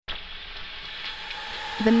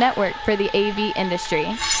the network for the AV industry.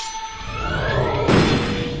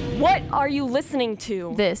 What are you listening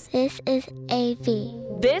to? This is AV.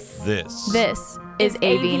 This is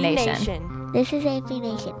AV Nation. This is AV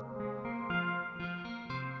Nation.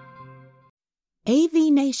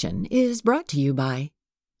 AV Nation is brought to you by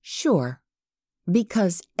Shure,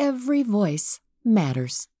 because every voice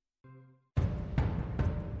matters. All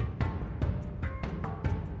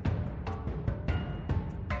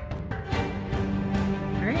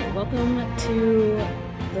right, welcome to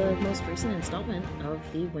the most recent installment of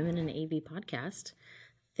the Women in AV podcast.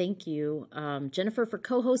 Thank you, Jennifer, for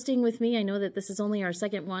co-hosting with me. I know that this is only our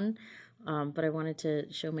second one, but I wanted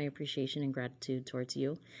to show my appreciation and gratitude towards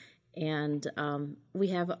you. And we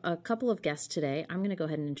have a couple of guests today. I'm going to go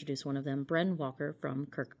ahead and introduce one of them, Bren Walker from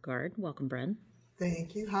Kierkegaard. Welcome, Bren.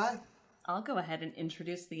 Thank you. Hi. I'll go ahead and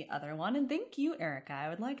introduce the other one. And thank you, Erica. I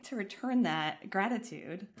would like to return that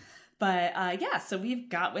gratitude. But so we've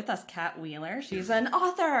got with us Kat Wheeler. She's an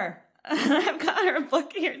author. I've got her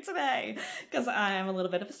book here today because I'm a little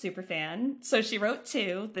bit of a super fan. So she wrote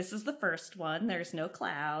two. This is the first one. There's No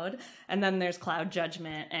Cloud. And then there's Cloud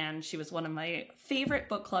Judgment. And she was one of my favorite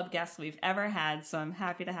book club guests we've ever had. So I'm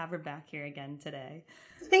happy to have her back here again today.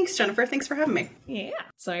 Thanks, Jennifer. Thanks for having me. Yeah.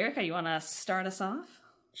 So Erica, you want to start us off?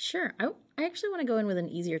 Sure. I actually want to go in with an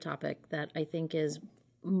easier topic that I think is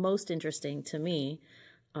most interesting to me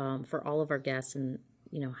for all of our guests. And,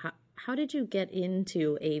 you know, how did you get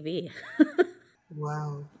into AV?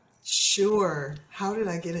 Wow. Sure. How did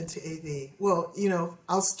I get into AV? Well,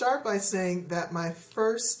 I'll start by saying that my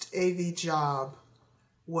first AV job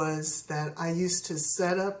was that I used to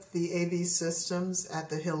set up the AV systems at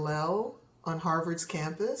the Hillel on Harvard's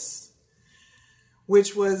campus,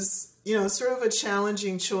 which was, sort of a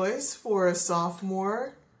challenging choice for a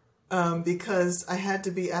sophomore. Because I had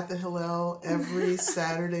to be at the Hillel every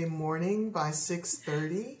Saturday morning by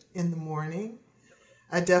 6:30 in the morning.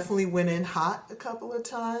 I definitely went in hot a couple of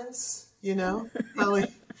times,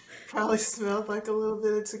 probably smelled like a little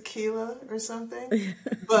bit of tequila or something.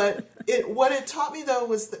 But what it taught me, though,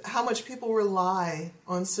 was how much people rely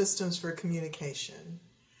on systems for communication.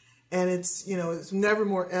 And it's never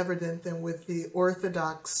more evident than with the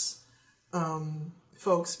Orthodox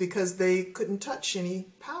folks, because they couldn't touch any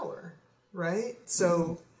power, right?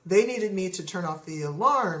 So they needed me to turn off the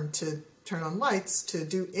alarm, to turn on lights, to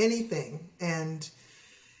do anything. And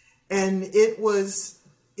it was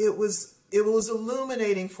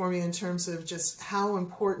illuminating for me in terms of just how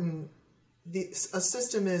important a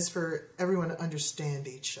system is for everyone to understand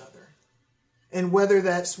each other. And whether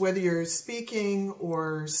you're speaking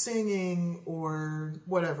or singing or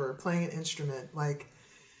whatever, playing an instrument, like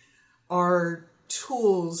our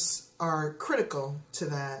tools are critical to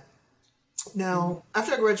that. Now,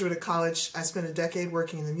 after I graduated college, I spent a decade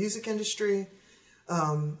working in the music industry,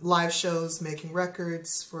 live shows, making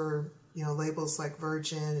records for, labels like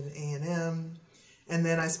Virgin and A&M. And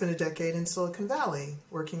then I spent a decade in Silicon Valley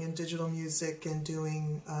working in digital music and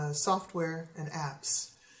doing software and apps.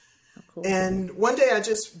 Oh, cool. And one day I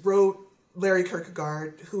just wrote Larry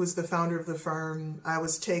Kierkegaard, who was the founder of the firm. I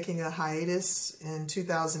was taking a hiatus in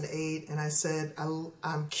 2008, and I said,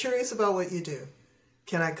 I'm curious about what you do.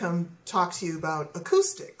 Can I come talk to you about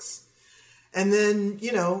acoustics? And then,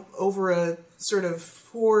 over a sort of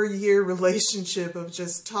 4-year relationship of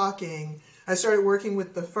just talking, I started working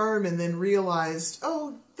with the firm and then realized,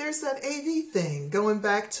 oh, there's that AV thing, going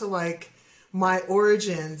back to like my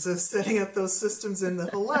origins of setting up those systems in the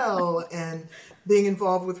Hillel and being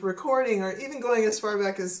involved with recording, or even going as far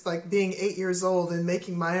back as like being 8 years old and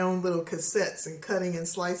making my own little cassettes and cutting and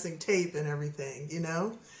slicing tape and everything,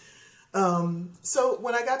 So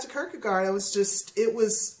when I got to Kierkegaard, it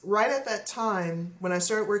was right at that time when I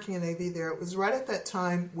started working in AV there, it was right at that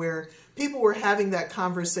time where people were having that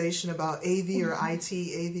conversation about AV or IT,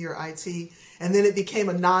 AV or IT, and then it became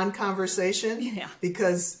a non-conversation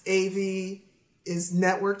because AV is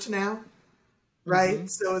networked now. Right. Mm-hmm.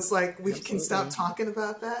 So it's like we can stop talking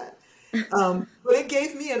about that. But it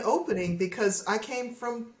gave me an opening because I came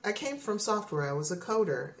from software. I was a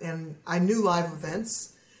coder and I knew live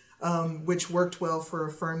events, which worked well for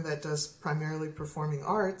a firm that does primarily performing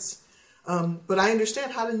arts. But I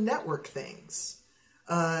understand how to network things.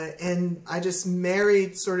 And I just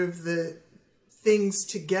married sort of the things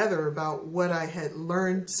together about what I had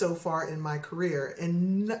learned so far in my career.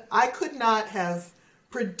 And I could not have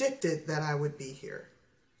predicted that I would be here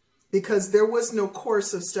because there was no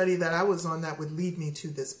course of study that I was on that would lead me to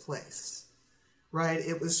this place, right?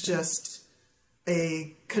 It was just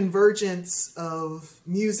a convergence of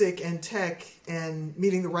music and tech and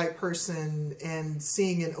meeting the right person and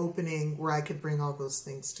seeing an opening where I could bring all those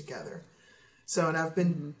things together. So, and I've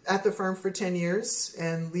been at the firm for 10 years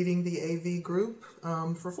and leading the AV group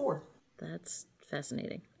for 4. That's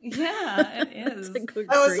fascinating. Yeah, it is.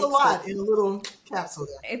 It's a lot in a little capsule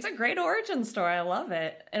there. It's a great origin story. I love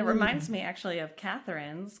it. And it reminds me actually of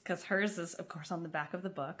Catherine's, because hers is, of course, on the back of the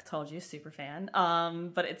book. Told you, super fan.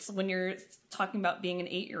 But it's when you're talking about being an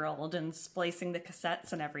 8-year-old and splicing the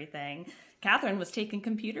cassettes and everything. Catherine was taking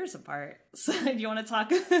computers apart. So do you want to talk?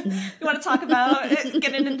 You want to talk about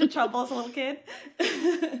getting into trouble as a little kid?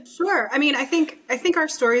 Sure. I mean, I think our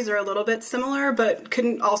stories are a little bit similar, but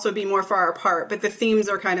couldn't also be more far apart. But the themes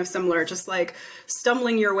are kind of similar, just like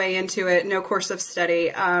stumbling your way into it, no course of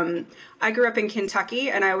study. I grew up in Kentucky,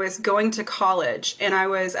 and I was going to college, and I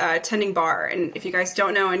was attending bar. And if you guys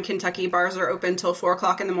don't know, in Kentucky, bars are open till 4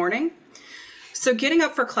 o'clock in the morning. So getting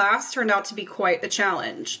up for class turned out to be quite the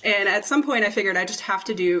challenge. And at some point I figured I just have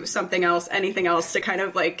to do something else, anything else to kind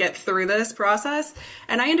of like get through this process.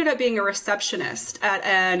 And I ended up being a receptionist at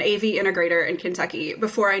an AV integrator in Kentucky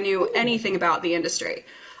before I knew anything about the industry.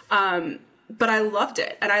 But I loved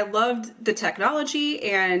it, and I loved the technology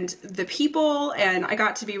and the people, and I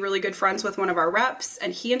got to be really good friends with one of our reps,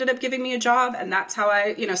 and he ended up giving me a job, and that's how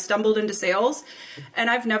I, stumbled into sales. And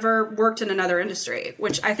I've never worked in another industry,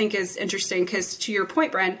 which I think is interesting because, to your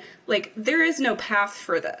point, Bren, like, there is no path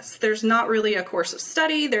for this. There's not really a course of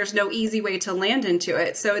study. There's no easy way to land into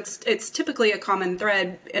it. So it's typically a common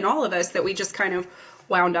thread in all of us that we just kind of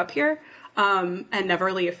wound up here and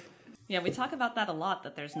never leave. Yeah, we talk about that a lot,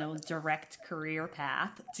 that there's no direct career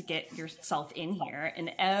path to get yourself in here.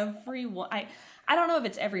 And everyone, I don't know if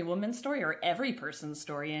it's every woman's story or every person's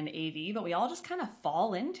story in AV, but we all just kind of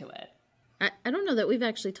fall into it. I don't know that we've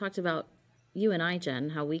actually talked about you and I, Jen,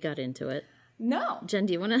 how we got into it. No. Jen,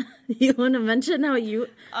 do you want to mention how you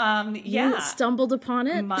stumbled upon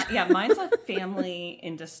it? Mine's a family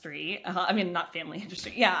industry. Not family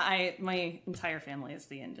industry. Yeah, my entire family is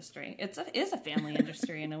the industry. It is a family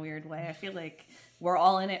industry in a weird way. I feel like we're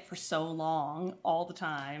all in it for so long, all the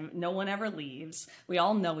time. No one ever leaves. We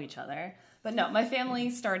all know each other. But no, my family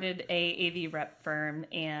started a AV rep firm,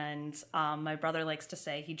 and my brother likes to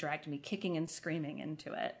say he dragged me kicking and screaming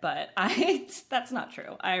into it. But that's not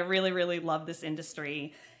true. I really, really love this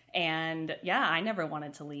industry. And yeah, I never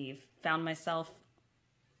wanted to leave. Found myself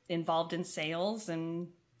involved in sales, and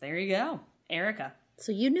there you go, Erica.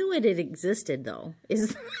 So you knew it existed, though.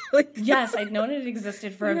 Yes, I'd known it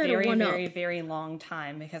existed for a very, very, very long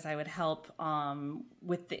time because I would help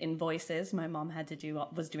with the invoices. My mom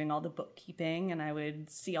was doing all the bookkeeping, and I would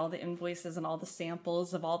see all the invoices and all the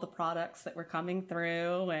samples of all the products that were coming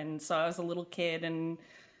through. And so I was a little kid, and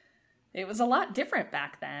it was a lot different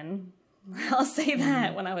back then. I'll say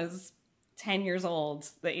that. When I was 10 years old,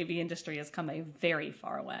 the AV industry has come a very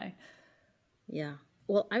far way. Yeah.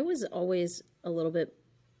 Well, I was always a little bit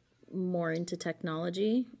more into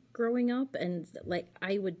technology growing up, and like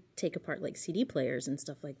I would take apart like CD players and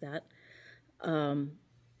stuff like that.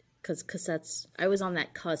 Because cassettes, I was on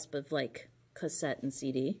that cusp of like cassette and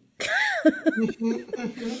CD.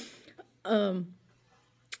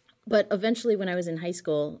 But eventually when I was in high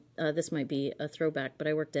school, this might be a throwback, but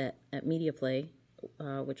I worked at Media Play,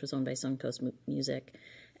 which was owned by Suncoast Music.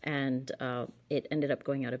 And it ended up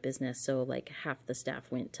going out of business. So like half the staff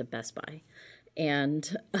went to Best Buy.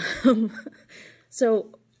 And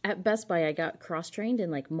so at Best Buy, I got cross-trained in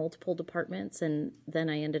like multiple departments. And then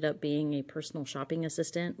I ended up being a personal shopping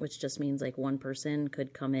assistant, which just means like one person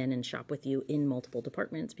could come in and shop with you in multiple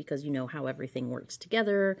departments because you know how everything works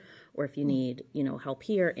together. Or if you need, help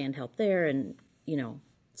here and help there. And,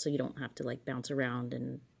 so you don't have to like bounce around,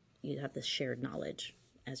 and you have this shared knowledge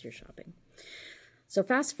as you're shopping. So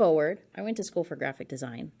fast forward, I went to school for graphic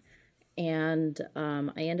design, and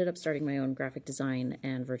I ended up starting my own graphic design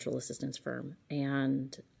and virtual assistance firm.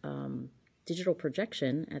 And Digital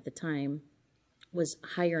Projection at the time was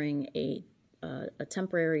hiring a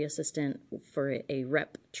temporary assistant for a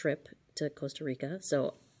rep trip to Costa Rica.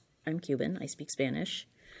 So I'm Cuban, I speak Spanish,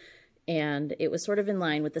 and it was sort of in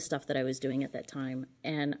line with the stuff that I was doing at that time,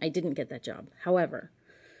 and I didn't get that job. However,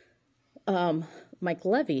 Mike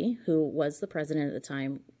Levy, who was the president at the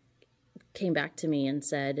time, came back to me and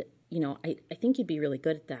said, I think you'd be really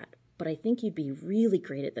good at that, but I think you'd be really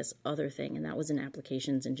great at this other thing. And that was in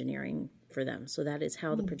applications engineering for them. So that is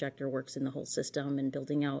how the projector works in the whole system, and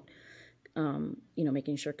building out,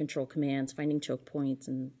 making sure control commands, finding choke points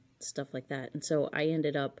and stuff like that. And so I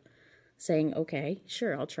ended up saying, okay,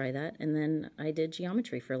 sure, I'll try that. And then I did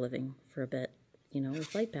geometry for a living for a bit,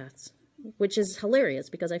 with light paths. Which is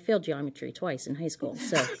hilarious because I failed geometry twice in high school.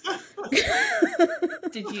 So,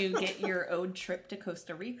 did you get your own trip to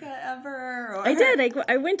Costa Rica ever? Or? I did.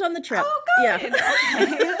 I went on the trip. Oh, good. Yeah.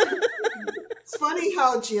 Okay.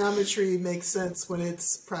 how geometry makes sense when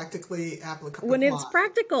it's practically applicable. When it's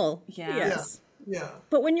practical. Yeah. Yes. Yeah.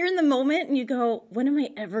 But when you're in the moment and you go, when am I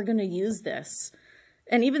ever going to use this?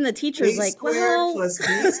 And even the teacher's A like, squared well, plus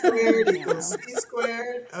B squared equals C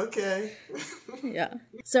squared. Okay. yeah.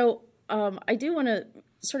 So I do want to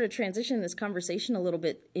sort of transition this conversation a little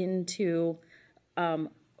bit into, I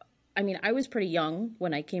mean, I was pretty young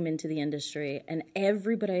when I came into the industry, and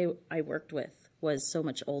everybody I worked with was so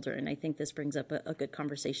much older. And I think this brings up a good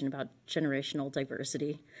conversation about generational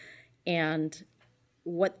diversity and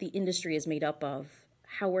what the industry is made up of,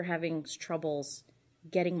 how we're having troubles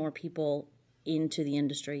getting more people into the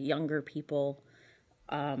industry, younger people.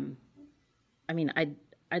 I mean,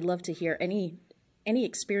 I'd love to hear any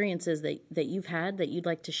experiences that you've had that you'd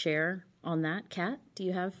like to share on that. Kat, do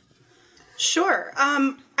you have? Sure.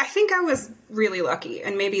 I think I was really lucky,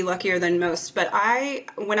 and maybe luckier than most, but I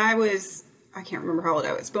can't remember how old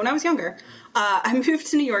I was, but when I was younger, I moved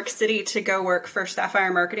to New York City to go work for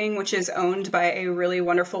Sapphire Marketing, which is owned by a really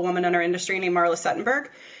wonderful woman in our industry named Marla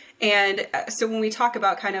Suttenberg. And so when we talk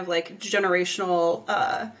about kind of like generational,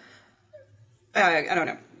 I don't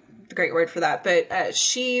know the great word for that, but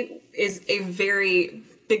she is a very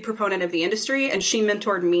big proponent of the industry, and she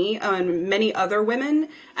mentored me and many other women.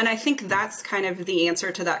 And I think that's kind of the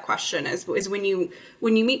answer to that question is when you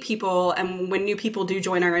meet people and when new people do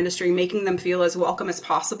join our industry, making them feel as welcome as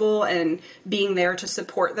possible and being there to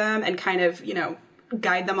support them and kind of,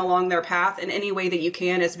 guide them along their path in any way that you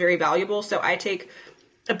can is very valuable. So I take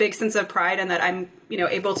a big sense of pride in that I'm,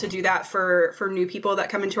 able to do that for new people that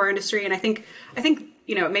come into our industry. And I think,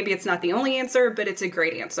 maybe it's not the only answer, but it's a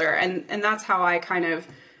great answer. And that's how I kind of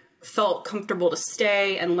felt comfortable to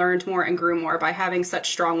stay and learned more and grew more by having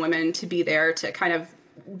such strong women to be there to kind of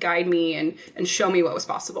guide me and show me what was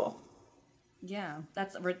possible. Yeah,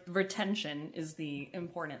 that's retention is the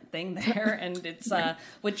important thing there. And it's the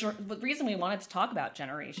reason we wanted to talk about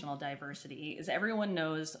generational diversity is everyone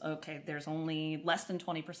knows, okay, there's only less than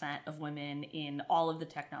 20% of women in all of the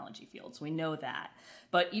technology fields. We know that.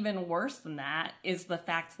 But even worse than that is the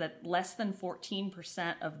fact that less than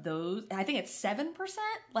 14% of those, I think it's 7%,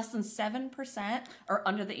 less than 7% are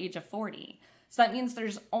under the age of 40. So that means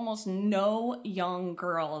there's almost no young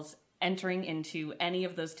girls entering into any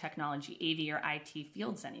of those technology, AV or IT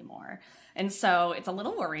fields anymore. And so it's a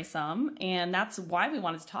little worrisome, and that's why we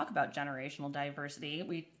wanted to talk about generational diversity.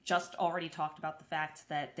 We just already talked about the fact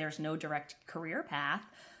that there's no direct career path.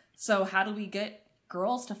 So how do we get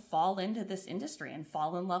girls to fall into this industry and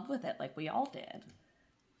fall in love with it like we all did?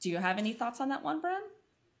 Do you have any thoughts on that one, Bren?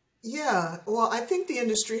 Yeah, well, I think the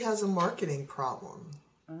industry has a marketing problem,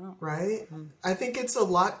 right? I think it's a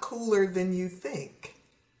lot cooler than you think.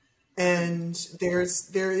 And there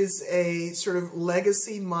is a sort of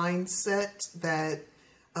legacy mindset that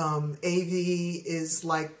AV is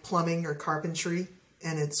like plumbing or carpentry,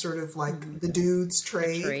 and it's sort of like the dude's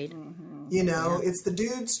trade. It's the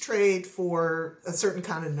dude's trade for a certain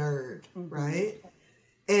kind of nerd, right?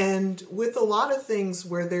 And with a lot of things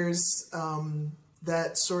where there's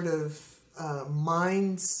that sort of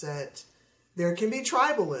mindset, there can be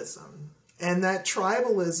tribalism, and that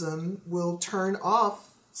tribalism will turn off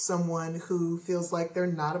someone who feels like they're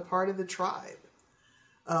not a part of the tribe.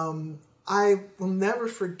 I will never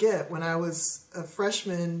forget when I was a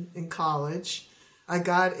freshman in college, I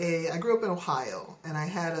grew up in Ohio, and I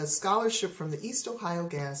had a scholarship from the East Ohio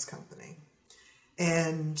Gas Company.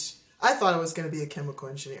 And I thought I was going to be a chemical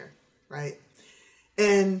engineer, right?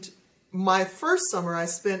 And my first summer I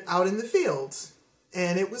spent out in the field,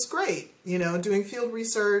 and it was great, doing field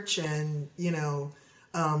research and,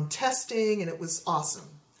 testing, and it was awesome.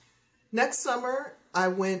 Next summer, I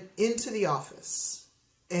went into the office,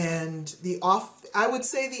 and I would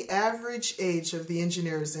say the average age of the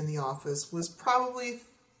engineers in the office was probably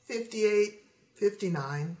 58,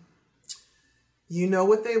 59. You know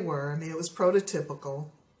what they were. I mean, it was prototypical,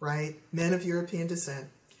 right? Men of European descent.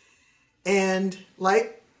 And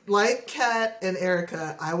like Kat and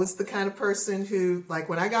Erica, I was the kind of person who, like,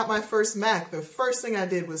 when I got my first Mac, the first thing I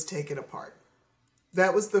did was take it apart.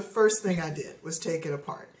 That was the first thing I did, was take it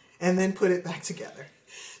apart and then put it back together.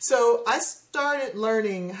 So I started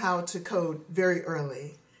learning how to code very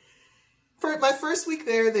early. For my first week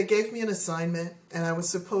there, they gave me an assignment, and I was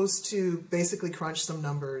supposed to basically crunch some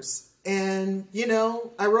numbers. And,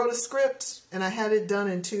 I wrote a script, and I had it done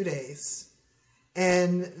in 2 days.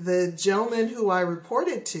 And the gentleman who I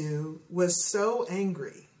reported to was so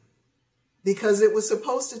angry because it was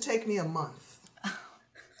supposed to take me a month.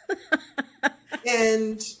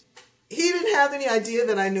 And he didn't have any idea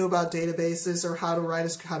that I knew about databases or how to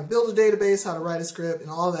build a database, how to write a script, and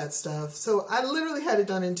all that stuff. So I literally had it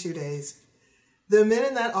done in 2 days. The men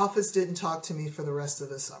in that office didn't talk to me for the rest of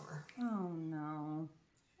the summer. Oh, no.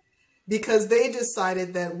 Because they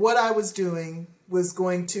decided that what I was doing was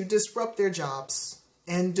going to disrupt their jobs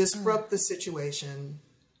and disrupt the situation.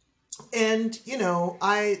 And, you know,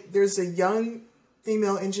 there's a young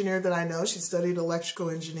female engineer that I know. She studied electrical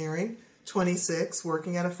engineering, 26,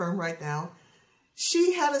 working at a firm right now.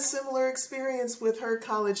 She had a similar experience with her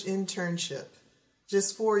college internship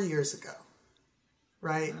just 4 years ago,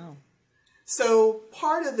 right? Wow. So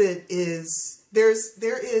part of it is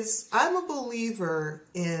I'm a believer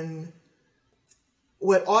in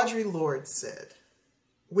what Audre Lorde said,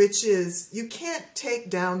 which is you can't take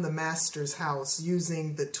down the master's house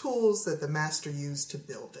using the tools that the master used to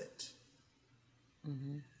build it.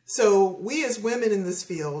 Mm-hmm. So we as women in this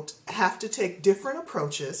field have to take different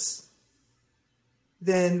approaches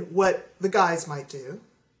than what the guys might do.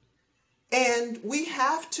 And we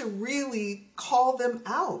have to really call them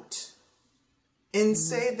out and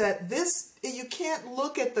say that you can't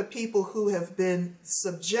look at the people who have been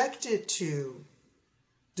subjected to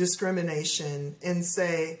discrimination and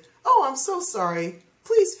say, oh, I'm so sorry,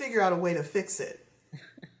 please figure out a way to fix it.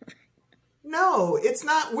 No, it's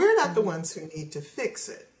not. We're not the ones who need to fix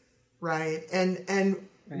it, right? And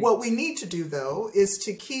what we need to do, though, is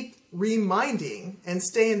to keep reminding and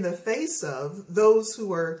stay in the face of those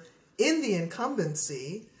who are in the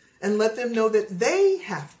incumbency and let them know that they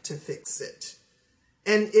have to fix it.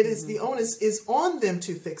 And it is the onus is on them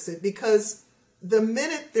to fix it, because the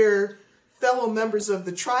minute their fellow members of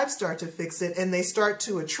the tribe start to fix it and they start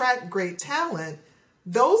to attract great talent,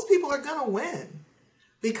 those people are going to win,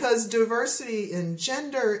 because diversity in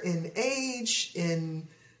gender, in age, in,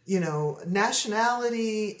 you know,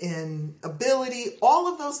 nationality, in ability,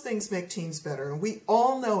 all of those things make teams better. And we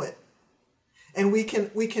all know it. And we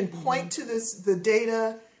can point to the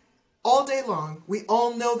data all day long. We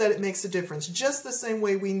all know that it makes a difference. Just the same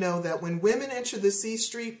way we know that when women enter the C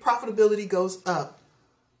Street, profitability goes up.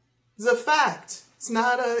 It's a fact. It's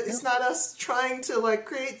not us trying to like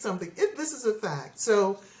create something. This is a fact.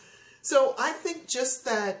 So I think just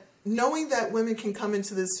that knowing that women can come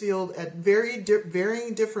into this field at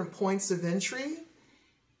varying different points of entry,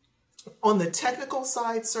 on the technical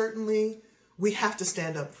side, certainly, we have to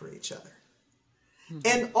stand up for each other.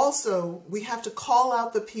 And also, we have to call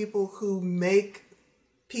out the people who make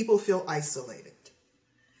people feel isolated.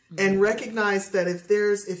 And recognize that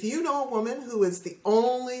if you know a woman who is the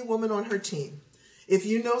only woman on her team, if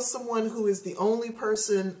you know someone who is the only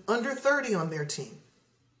person under 30 on their team,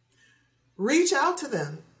 reach out to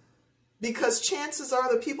them, because chances are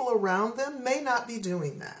the people around them may not be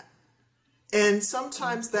doing that. And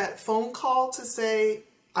sometimes that phone call to say,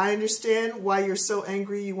 I understand why you're so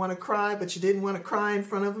angry you want to cry, but you didn't want to cry in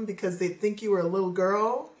front of them because they think you were a little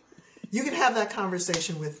girl. You can have that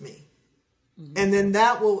conversation with me. And then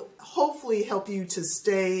that will hopefully help you to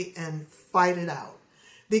stay and fight it out,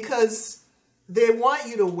 because they want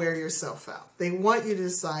you to wear yourself out. They want you to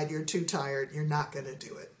decide you're too tired, you're not going to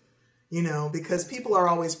do it, you know, because people are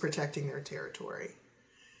always protecting their territory.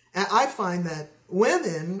 And I find that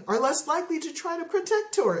women are less likely to try to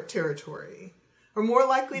protect territory, are more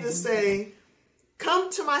likely to say,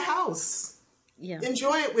 come to my house. Yeah.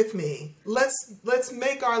 Enjoy it with me. Let's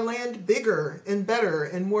make our land bigger and better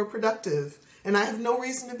and more productive. And I have no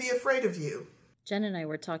reason to be afraid of you. Jen and I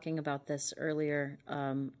were talking about this earlier,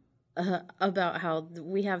 about how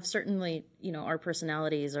we have certainly, you know, our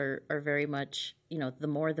personalities are very much, you know, the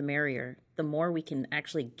more the merrier, the more we can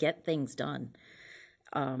actually get things done.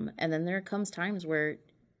 And then there comes times where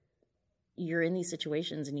you're in these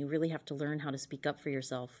situations and you really have to learn how to speak up for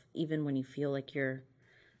yourself, even when you feel like you're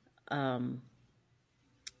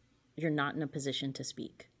not in a position to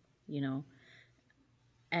speak, you know?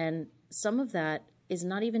 And some of that is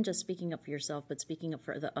not even just speaking up for yourself, but speaking up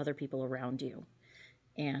for the other people around you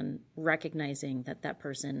and recognizing that that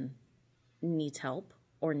person needs help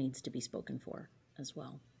or needs to be spoken for as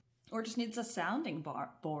well. Or just needs a sounding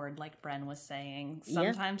board, like Bren was saying.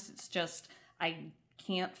 Sometimes it's just, I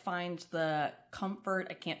can't find the comfort,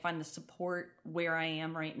 I can't find the support where I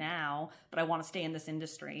am right now, but I want to stay in this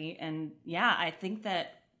industry. And yeah, I think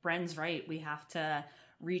that Bren's right. We have to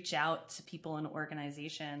reach out to people in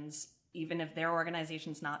organizations, even if their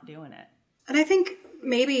organization's not doing it. And I think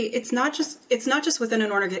maybe it's not just within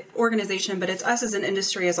an organization, but it's us as an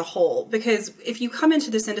industry as a whole. Because if you come into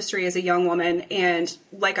this industry as a young woman, and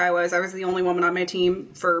like I was the only woman on my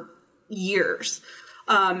team for years.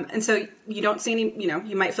 And so you don't see any, you know,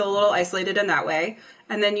 you might feel a little isolated in that way.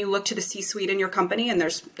 And then you look to the C-suite in your company and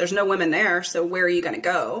there's no women there. So where are you going to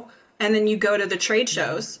go? And then you go to the trade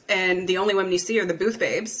shows and the only women you see are the booth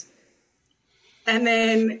babes. And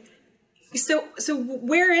then So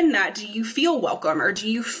where in that do you feel welcome, or do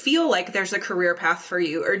you feel like there's a career path for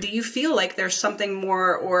you, or do you feel like there's something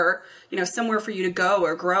more, or, you know, somewhere for you to go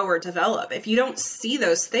or grow or develop? If you don't see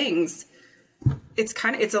those things, it's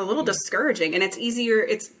a little discouraging, and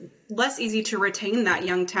it's less easy to retain that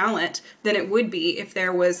young talent than it would be if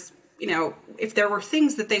there was, you know, if there were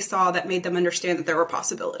things that they saw that made them understand that there were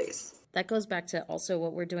possibilities. That goes back to also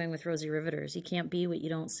what we're doing with Rosie Riveters. You can't be what you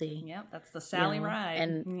don't see. Yep, that's the Sally Ride.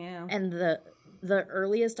 And the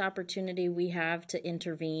earliest opportunity we have to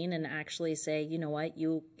intervene and actually say, you know what,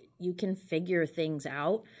 you can figure things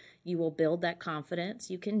out. You will build that confidence.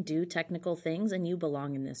 You can do technical things, and you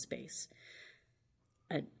belong in this space.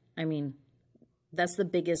 I mean, that's the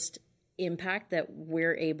biggest impact that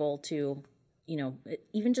we're able to, you know,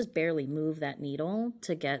 even just barely move that needle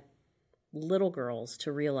to get little girls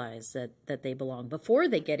to realize that they belong before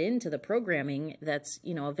they get into the programming that's,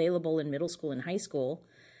 you know, available in middle school and high school.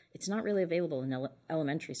 It's not really available in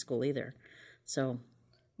elementary school either. So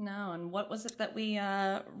no. And what was it that we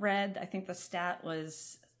read? I think the stat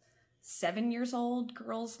was 7 years old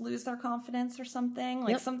girls lose their confidence or something,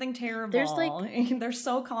 like something terrible. There's like, they're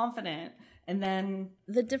so confident. And then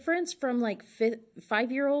the difference from like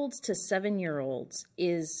 5-year-olds to 7-year-olds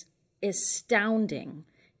is astounding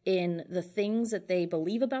in the things that they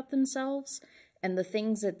believe about themselves and the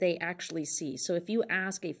things that they actually see. So if you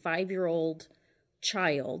ask a 5-year-old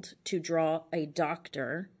child to draw a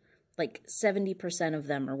doctor, like 70% of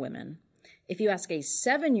them are women. If you ask a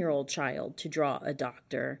 7-year-old child to draw a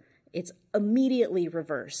doctor, it's immediately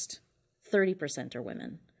reversed. 30% are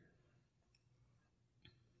women.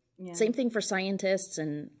 Yeah. Same thing for scientists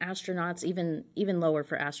and astronauts, even lower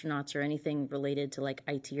for astronauts or anything related to like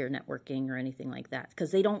IT or networking or anything like that,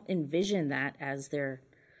 because they don't envision that as they're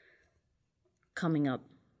coming up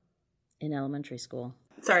in elementary school.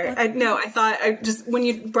 Sorry, I thought when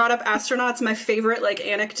you brought up astronauts, my favorite like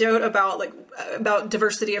anecdote about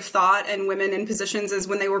diversity of thought and women in positions is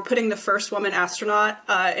when they were putting the first woman astronaut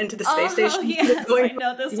into the space station. Yes, I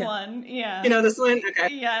know this one. Yeah, you know this one.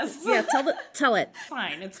 Okay. Yes. Yeah. Tell it.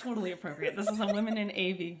 Fine, it's totally appropriate. This is a Women in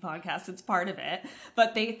AV podcast. It's part of it.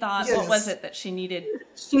 But they thought, yes. What was it that she needed?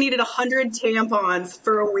 She needed 100 tampons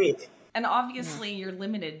for a week. And obviously you're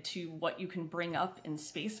limited to what you can bring up in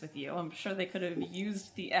space with you. I'm sure they could have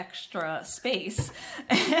used the extra space.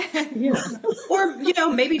 Yeah. Or, you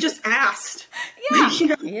know, maybe just asked. Yeah. You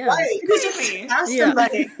know, yeah. Right. Crazy. Ask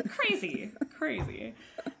somebody. Crazy.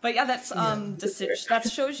 But yeah, that's that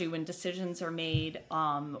shows you when decisions are made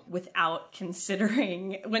without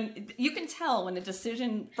considering, when you can tell when a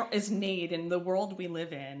decision is made in the world we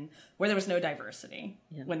live in where there was no diversity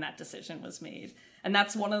when that decision was made. And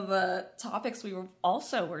that's one of the topics we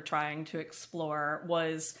were trying to explore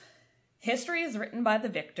was history is written by the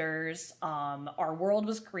victors. Our world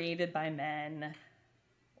was created by men.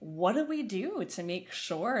 What do we do to make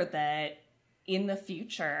sure that in the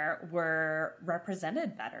future we're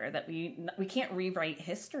represented better, that we can't rewrite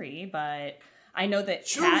history, but I know that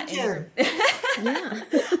sure Kat we can.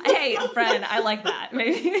 Hey, friend, I like that.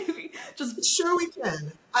 Maybe just sure we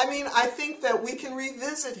can. I mean, I think that we can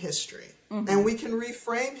revisit history. Mm-hmm. And we can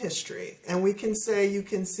reframe history, and we can say you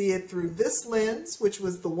can see it through this lens, which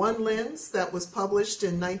was the one lens that was published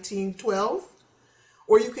in 1912,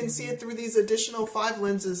 or you can see it through these additional 5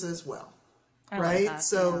 lenses as well. Right? Like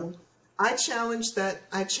that, I challenge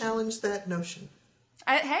that notion.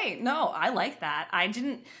 I like that. I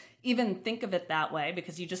didn't even think of it that way,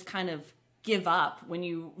 because you just kind of give up when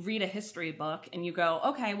you read a history book and you go,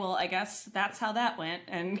 okay, well, I guess that's how that went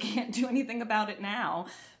and can't do anything about it now.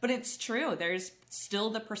 But it's true. There's still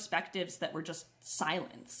the perspectives that were just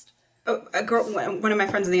silenced. Oh, one of my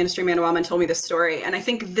friends in the industry, Amanda Wellman, told me this story, and I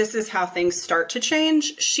think this is how things start to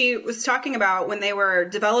change. She was talking about when they were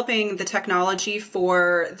developing the technology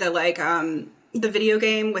for the video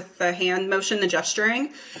game with the hand motion, the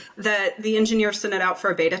gesturing, that the engineers sent it out for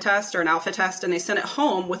a beta test or an alpha test, and they sent it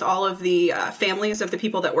home with all of the families of the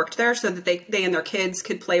people that worked there so that they and their kids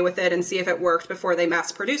could play with it and see if it worked before they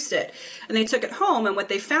mass produced it. And they took it home, and what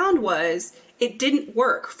they found was it didn't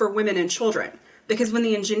work for women and children, because when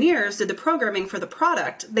the engineers did the programming for the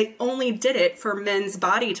product, they only did it for men's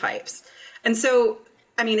body types. And so,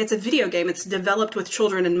 I mean, it's a video game. It's developed with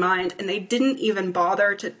children in mind, and they didn't even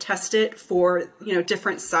bother to test it for, you know,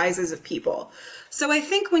 different sizes of people. So I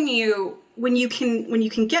think when you when you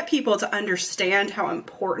can get people to understand how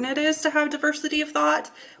important it is to have diversity of thought,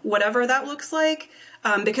 whatever that looks like,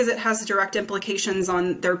 because it has direct implications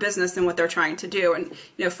on their business and what they're trying to do. And,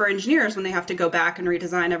 for engineers, when they have to go back and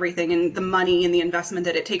redesign everything and the money and the investment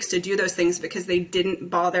that it takes to do those things because they didn't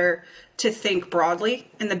bother to think broadly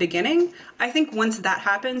in the beginning, I think once that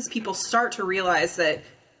happens, people start to realize that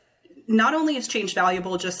not only is change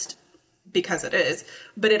valuable just because it is,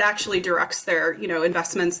 but it actually directs their,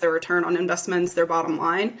 investments, their return on investments, their bottom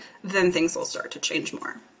line, then things will start to change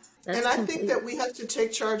more. And I think that we have to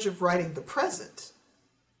take charge of writing the present,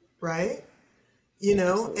 right?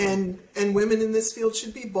 And women in this field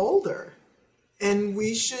should be bolder. And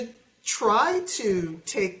we should try to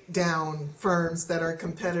take down firms that are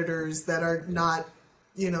competitors that are not,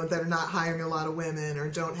 that are not hiring a lot of women or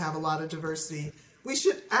don't have a lot of diversity. We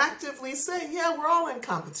should actively say, yeah, we're all in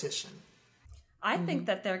competition. I think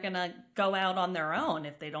that they're going to go out on their own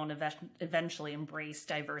if they don't eventually embrace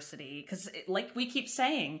diversity. Because like we keep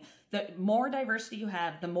saying, the more diversity you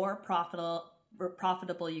have, the more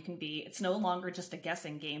profitable you can be. It's no longer just a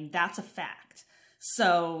guessing game. That's a fact.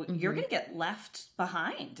 So you're going to get left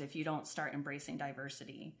behind if you don't start embracing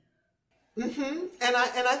diversity. And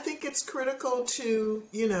I think it's critical to,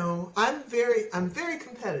 I'm very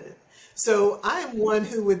competitive. So I am one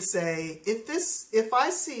who would say, if I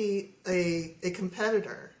see a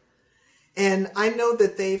competitor and I know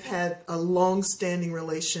that they've had a long-standing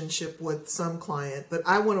relationship with some client, but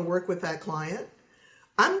I want to work with that client,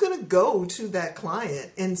 I'm going to go to that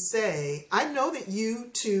client and say, I know that you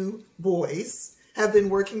two boys have been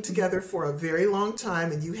working together for a very long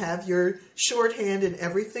time and you have your shorthand and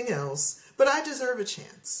everything else, but I deserve a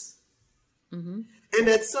chance. And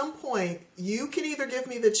at some point, you can either give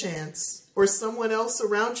me the chance or someone else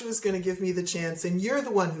around you is going to give me the chance, and you're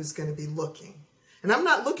the one who's going to be looking. And I'm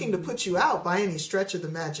not looking to put you out by any stretch of the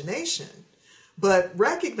imagination, but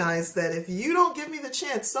recognize that if you don't give me the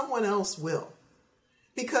chance, someone else will.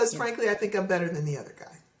 Because frankly, I think I'm better than the other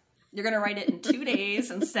guy. You're going to write it in 2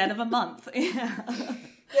 days instead of a month.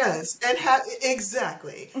 Yes, and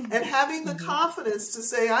exactly. And having the confidence to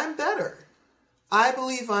say, I'm better. I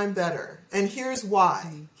believe I'm better. And here's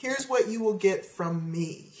why. Here's what you will get from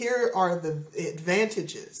me. Here are the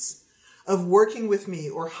advantages of working with me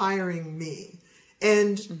or hiring me.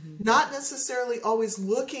 And not necessarily always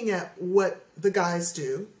looking at what the guys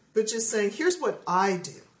do, but just saying, here's what I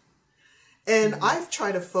do. And I've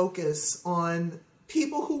tried to focus on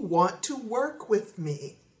people who want to work with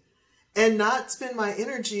me and not spend my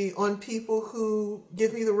energy on people who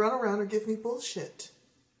give me the runaround or give me bullshit,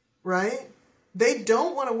 right? They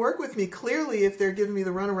don't want to work with me, clearly, if they're giving me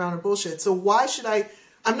the runaround or bullshit. So why should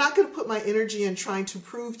I'm not going to put my energy in trying to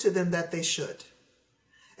prove to them that they should.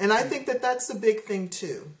 And I think that that's the big thing,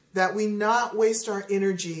 too, that we not waste our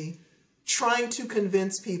energy trying to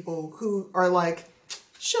convince people who are like,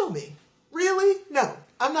 show me. Really? No,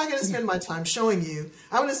 I'm not going to spend my time showing you.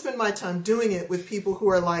 I'm going to spend my time doing it with people who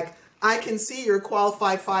are like, I can see you're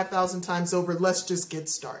qualified 5,000 times over. Let's just get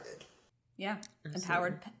started. Yeah.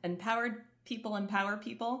 Empowered people empower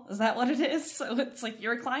people. Is that what it is? So it's like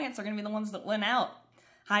your clients are going to be the ones that win out.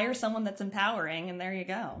 Hire someone that's empowering, and there you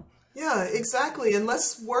go. Yeah, exactly. And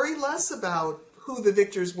let's worry less about who the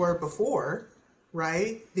victors were before,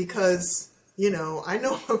 right? Because, I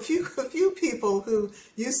know a few people who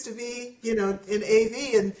used to be, in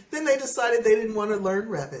AV, and then they decided they didn't want to learn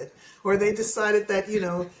Revit, or they decided that,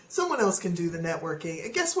 someone else can do the networking.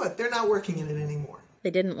 And guess what? They're not working in it anymore.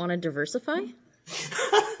 They didn't want to diversify?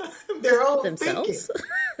 Their own themselves.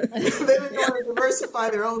 Thinking. They didn't want to diversify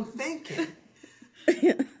their own thinking.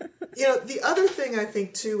 The other thing I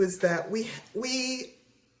think too is that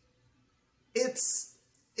it's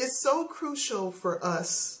so crucial for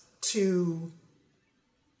us to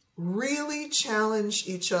really challenge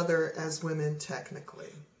each other as women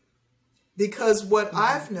technically. Because what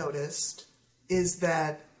I've noticed is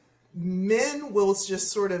that men will just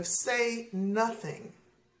sort of say nothing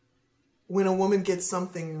when a woman gets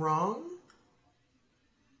something wrong.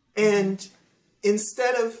 And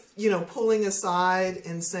instead of, pulling aside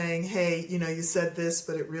and saying, hey, you said this,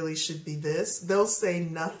 but it really should be this, they'll say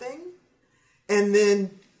nothing and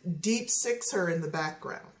then deep six her in the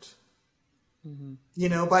background.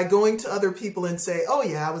 By going to other people and say, oh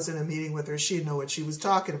yeah, I was in a meeting with her. She didn't know what she was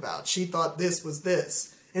talking about. She thought this was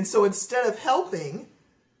this. And so instead of helping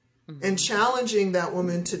and challenging that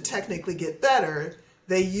woman to technically get better,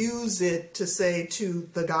 they use it to say to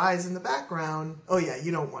the guys in the background, oh yeah,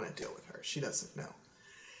 you don't want to deal with her. She doesn't know.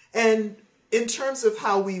 And in terms of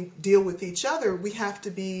how we deal with each other, we have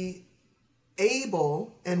to be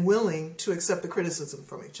able and willing to accept the criticism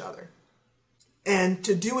from each other. and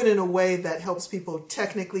to do it in a way that helps people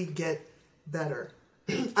technically get better.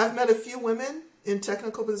 I've met a few women in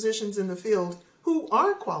technical positions in the field who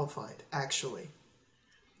are qualified, actually.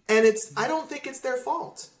 And I don't think it's their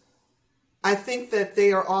fault. I think that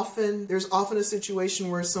there's often a situation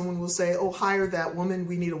where someone will say, oh, hire that woman,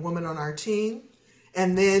 we need a woman on our team.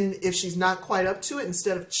 And then if she's not quite up to it,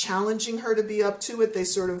 instead of challenging her to be up to it, they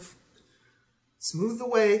sort of smooth the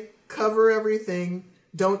way, cover everything,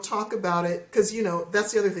 don't talk about it. Because,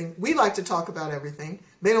 that's the other thing. We like to talk about everything.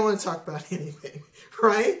 They don't want to talk about anything,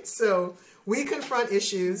 right? So we confront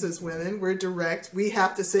issues as women. We're direct. We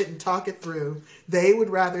have to sit and talk it through. They would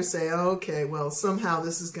rather say, oh, okay, well, somehow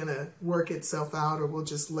this is going to work itself out, or we'll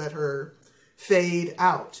just let her fade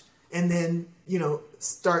out. And then,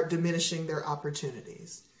 start diminishing their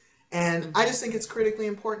opportunities. And I just think it's critically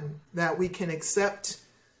important that we can accept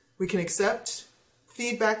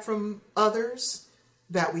feedback from others,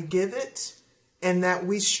 that we give it, and that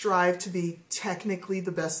we strive to be technically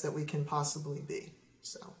the best that we can possibly be.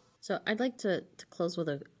 So I'd like to close with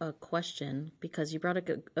a question, because you brought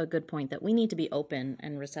a good point that we need to be open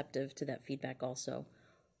and receptive to that feedback also.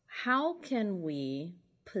 How can we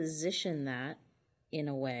position that in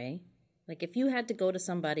a way, like if you had to go to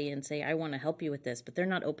somebody and say, I want to help you with this, but they're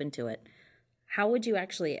not open to it, how would you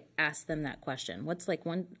actually ask them that question? What's like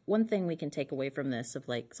one thing we can take away from this of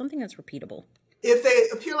like something that's repeatable? If they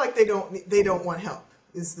appear like they don't want help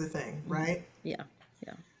is the thing, right? Yeah.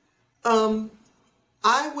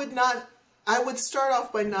 I would start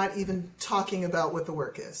off by not even talking about what the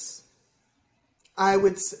work is. I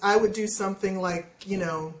would do something like,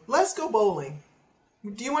 let's go bowling.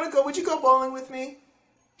 Do you want to go? Would you go bowling with me?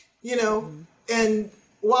 And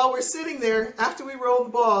while we're sitting there, after we roll the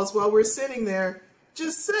balls, while we're sitting there,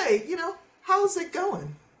 just say, how's it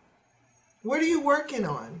going? What are you working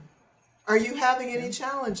on? Are you having any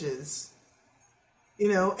challenges?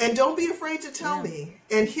 And don't be afraid to tell me.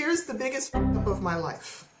 And here's the biggest up of my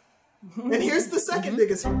life. And here's the second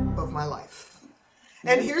biggest of my life.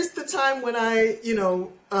 And here's the time when I,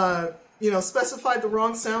 specified the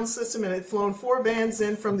wrong sound system and had flown 4 bands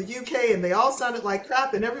in from the UK and they all sounded like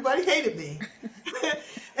crap and everybody hated me.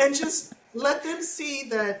 And just let them see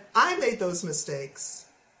that I made those mistakes.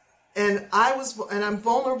 And I'm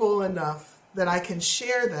vulnerable enough that I can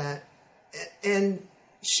share that and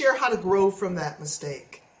share how to grow from that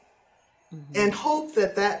mistake. And hope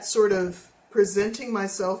that sort of presenting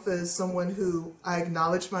myself as someone who I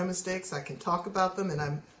acknowledge my mistakes, I can talk about them and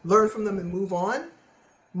I learn from them and move on,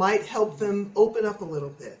 might help them open up a little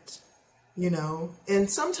bit, And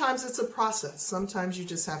sometimes it's a process. Sometimes you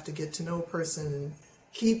just have to get to know a person and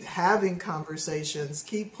keep having conversations,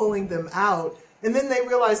 keep pulling them out, and then they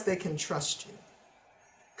realize they can trust you.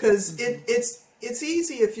 Because it's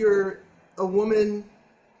easy if you're a woman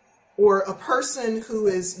or a person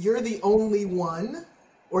you're the only one,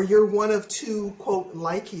 or you're one of two, quote,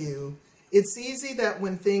 like you. It's easy that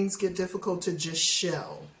when things get difficult to just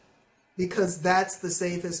shell, because that's the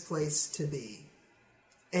safest place to be.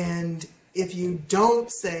 And if you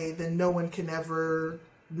don't say, then no one can ever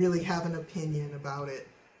really have an opinion about it.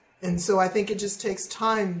 And so I think it just takes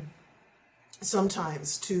time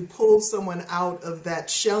sometimes to pull someone out of that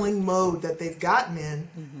shelling mode that they've gotten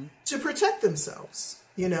in to protect themselves,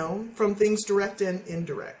 from things direct and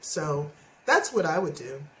indirect. So that's what I would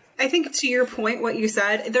do. I think to your point, what you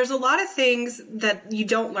said, there's a lot of things that you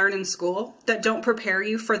don't learn in school that don't prepare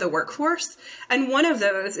you for the workforce. And one of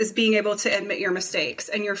those is being able to admit your mistakes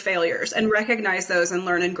and your failures and recognize those and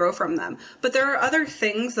learn and grow from them. But there are other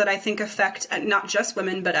things that I think affect not just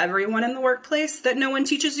women, but everyone in the workplace that no one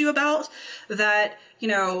teaches you about, that,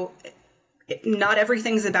 not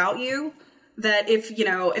everything's about you. That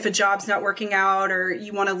if a job's not working out or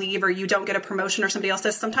you want to leave or you don't get a promotion or somebody else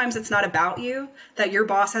does, sometimes it's not about you, that your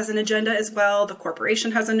boss has an agenda as well. The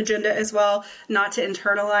corporation has an agenda as well, not to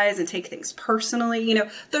internalize and take things personally.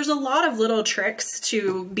 There's a lot of little tricks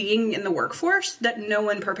to being in the workforce that no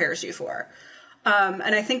one prepares you for.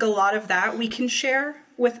 And I think a lot of that we can share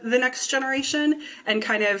with the next generation and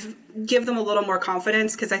kind of give them a little more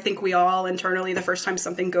confidence, because I think we all internally, the first time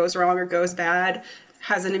something goes wrong or goes bad,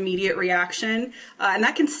 has an immediate reaction, and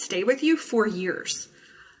that can stay with you for years.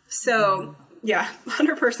 So,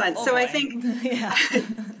 100%. So I think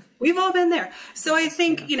we've all been there. So I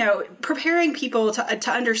think, preparing people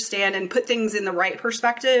to understand and put things in the right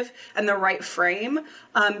perspective and the right frame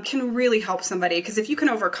can really help somebody. Because if you can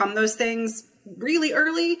overcome those things really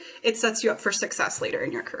early, it sets you up for success later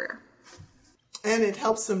in your career. And it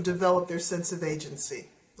helps them develop their sense of agency,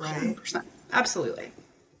 right? 100%. Absolutely.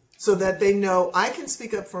 So that they know I can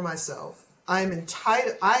speak up for myself. I'm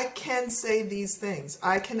entitled. I can say these things.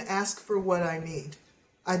 I can ask for what I need.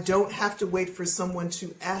 I don't have to wait for someone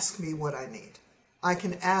to ask me what I need. I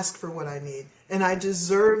can ask for what I need, and I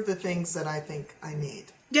deserve the things that I think I need.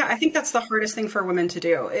 Yeah, I think that's the hardest thing for women to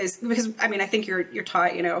do is because, I mean, I think you're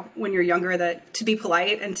taught, you know, when you're younger that to be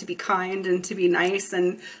polite and to be kind and to be nice.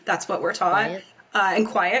 And that's what we're taught. Quiet. And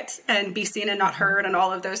quiet and be seen and not heard and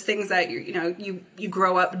all of those things that, you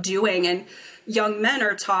grow up doing. And young men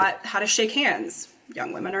are taught how to shake hands.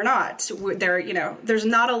 Young women are not. There's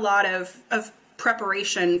not a lot of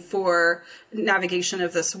preparation for navigation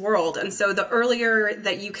of this world. And so the earlier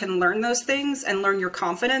that you can learn those things and learn your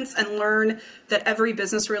confidence and learn that every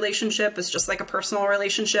business relationship is just like a personal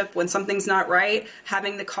relationship. When something's not right,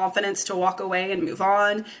 having the confidence to walk away and move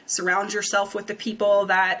on, surround yourself with the people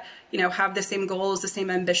that, have the same goals, the same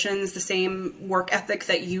ambitions, the same work ethic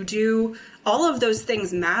that you do. All of those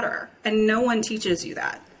things matter, and no one teaches you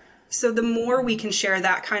that. So the more we can share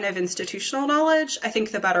that kind of institutional knowledge, I think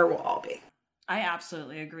the better we'll all be. I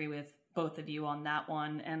absolutely agree with both of you on that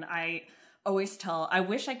one. And I always I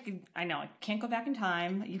wish I could, I know I can't go back in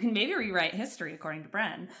time. You can maybe rewrite history according to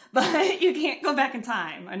Bren, but you can't go back in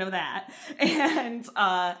time. I know that. And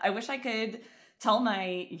I wish I could tell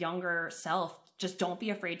my younger self, just don't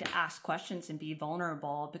be afraid to ask questions and be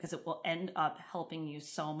vulnerable, because it will end up helping you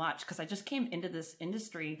so much. Because I just came into this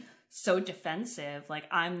industry so defensive, like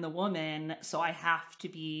I'm the woman, so I have to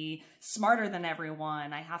be smarter than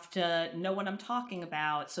everyone. I have to know what I'm talking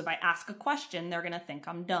about. So if I ask a question, they're going to think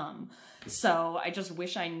I'm dumb. So I just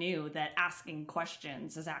wish I knew that asking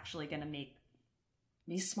questions is actually going to make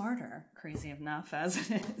me smarter, crazy enough as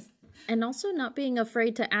it is. And also not being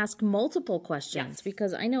afraid to ask multiple questions,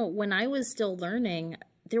 because I know when I was still learning,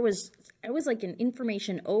 I was like an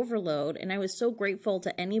information overload, and I was so grateful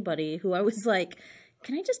to anybody who I was like,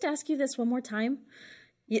 can I just ask you this one more time?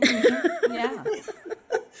 Yeah.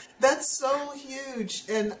 That's so huge.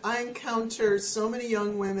 And I encounter so many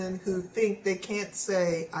young women who think they can't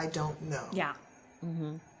say, I don't know. Yeah.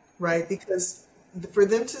 Mm-hmm. Right? Because for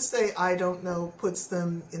them to say, I don't know, puts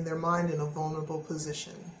them in their mind in a vulnerable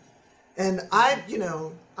position. And I'm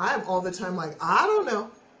all the time like, I don't know.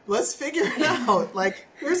 Let's figure it out. Like,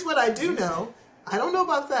 here's what I do know. I don't know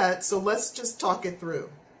about that. So let's just talk it through.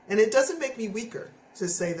 And it doesn't make me weaker to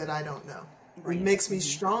say that I don't know. Right. It makes me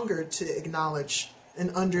stronger to acknowledge and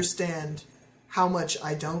understand how much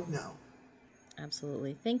I don't know.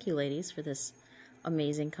 Absolutely. Thank you, ladies, for this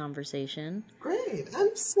amazing conversation. Great.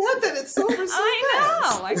 I'm sad that it's over so fast. I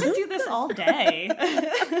know. I could do this all day.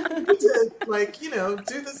 We could,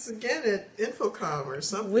 do this again at InfoComm or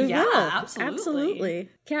something. We will. Absolutely.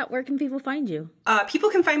 Kat, where can people find you?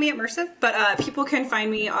 People can find me at Mersive, but people can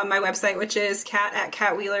find me on my website, which is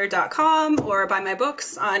kat@katwheeler.com, or buy my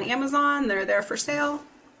books on Amazon. They're there for sale.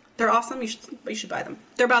 They're awesome. You should buy them.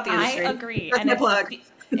 They're about the industry. I agree. That's my plug.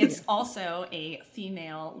 It's also a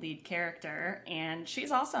female lead character, and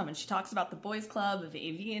she's awesome. And she talks about the boys' club of the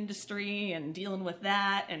AV industry and dealing with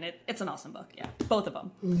that. And it's an awesome book. Yeah, both of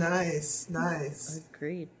them. Nice.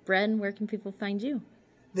 Agreed. Bren, where can people find you?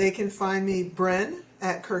 They can find me, Bren,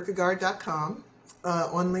 at Kierkegaard.com.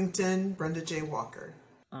 On LinkedIn, Brenda J. Walker.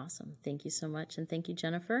 Awesome. Thank you so much. And thank you,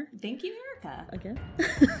 Jennifer. Thank you, Erica. Again.